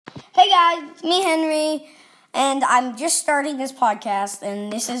Hey guys, it's me, Henry, and I'm just starting this podcast,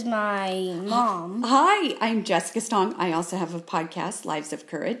 and this is my mom. Hi, I'm Jessica Stong. I also have a podcast, Lives of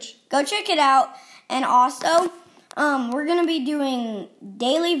Courage. Go check it out, and also, we're going to be doing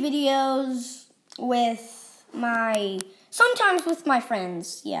daily videos sometimes with my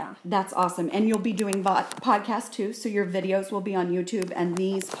friends, yeah. That's awesome. And you'll be doing podcasts too, so your videos will be on YouTube, and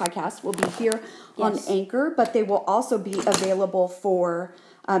these podcasts will be here on Anchor, but they will also be available for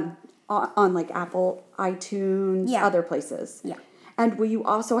on like Apple, iTunes, other places. Yeah. And will you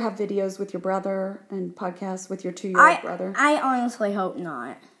also have videos with your brother and podcasts with your 2-year-old brother? I honestly hope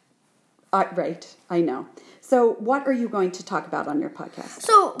not. Right, I know. So what are you going to talk about on your podcast?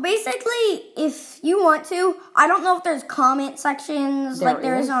 So basically, if you want to, I don't know if there's comment sections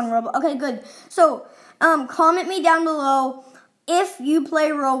there is on Roblox. Okay, good. So comment me down below if you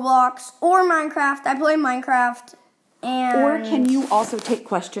play Roblox or Minecraft. I play Minecraft. Or can you also take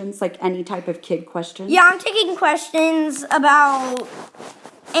questions, like any type of kid question? Yeah, I'm taking questions about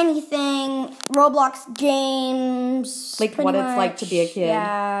anything, Roblox games. Like what it's like to be a kid.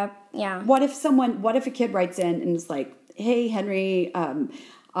 Yeah. What if a kid writes in and is like, hey, Henry,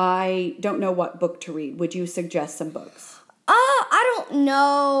 I don't know what book to read. Would you suggest some books? I don't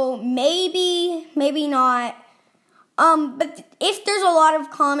know. Maybe not. But if there's a lot of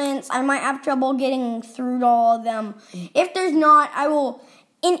comments, I might have trouble getting through to all of them. If there's not, I will,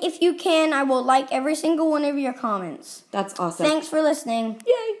 and if you can, I will like every single one of your comments. That's awesome. Thanks for listening.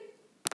 Yay.